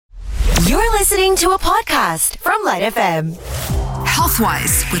listening to a podcast from Light FM.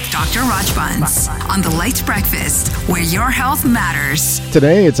 Healthwise with Dr. Raj Bans on the Light Breakfast, where your health matters.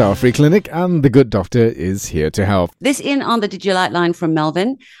 Today, it's our free clinic and the good doctor is here to help. This in on the Digilight line from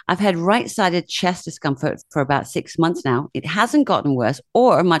Melvin. I've had right-sided chest discomfort for about 6 months now. It hasn't gotten worse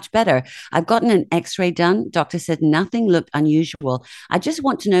or much better. I've gotten an x-ray done. Doctor said nothing looked unusual. I just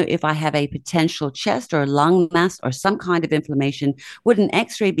want to know if I have a potential chest or lung mass or some kind of inflammation. Would an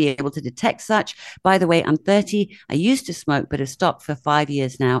x-ray be able to detect such? By the way, I'm 30. I used to smoke but have stopped for 5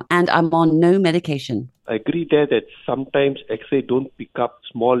 years now, and I'm on no medication. I agree there that sometimes X-ray don't pick up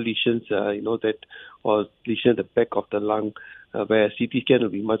small lesions, or lesion at the back of the lung, where CT scan will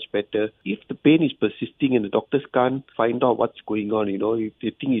be much better. If the pain is persisting and the doctors can't find out what's going on, if they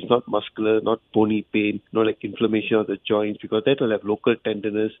think it's not muscular, not bony pain, not like inflammation of the joints, because that will have local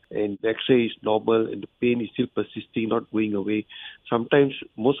tenderness, and the X-ray is normal and the pain is still persisting, not going away. Sometimes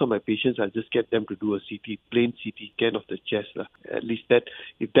most of my patients, I just get them to do a plain CT scan of the chest. At least that,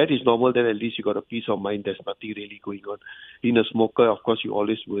 if that is normal, then at least you got a peace of mind. There's nothing really going on. Being a smoker, of course, you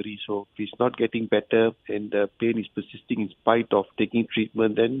always worry. So if it's not getting better and the pain is persisting in spite of taking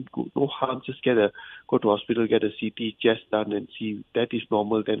treatment, then no harm. Just go to hospital, get a CT chest done and see if that is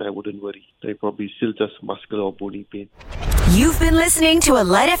normal. Then I wouldn't worry. They probably still just muscular or bony pain. You've been listening to a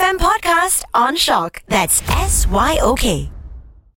Light FM podcast on Shock. That's SYOK.